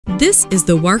This is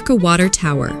the Warka Water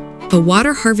Tower, a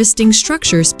water harvesting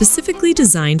structure specifically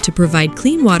designed to provide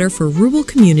clean water for rural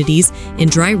communities in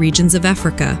dry regions of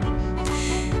Africa.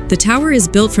 The tower is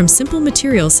built from simple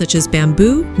materials such as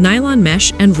bamboo, nylon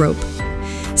mesh, and rope.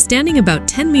 Standing about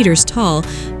 10 meters tall,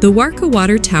 the Warka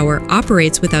Water Tower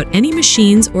operates without any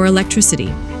machines or electricity.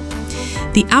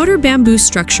 The outer bamboo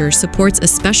structure supports a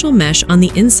special mesh on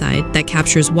the inside that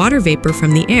captures water vapor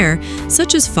from the air,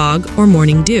 such as fog or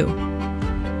morning dew.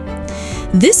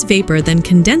 This vapor then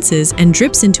condenses and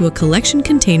drips into a collection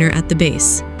container at the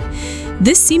base.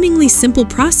 This seemingly simple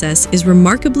process is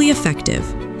remarkably effective.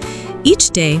 Each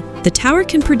day, the tower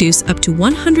can produce up to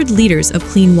 100 liters of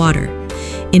clean water,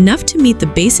 enough to meet the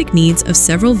basic needs of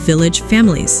several village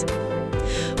families.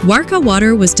 Warka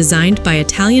Water was designed by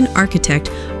Italian architect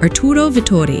Arturo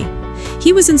Vittori.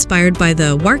 He was inspired by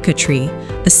the Warka tree,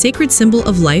 a sacred symbol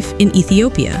of life in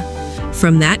Ethiopia.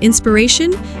 From that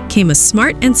inspiration came a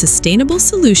smart and sustainable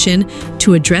solution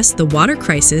to address the water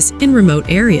crisis in remote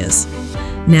areas.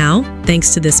 Now,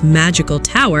 thanks to this magical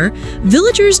tower,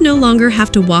 villagers no longer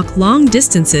have to walk long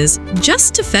distances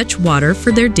just to fetch water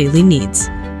for their daily needs.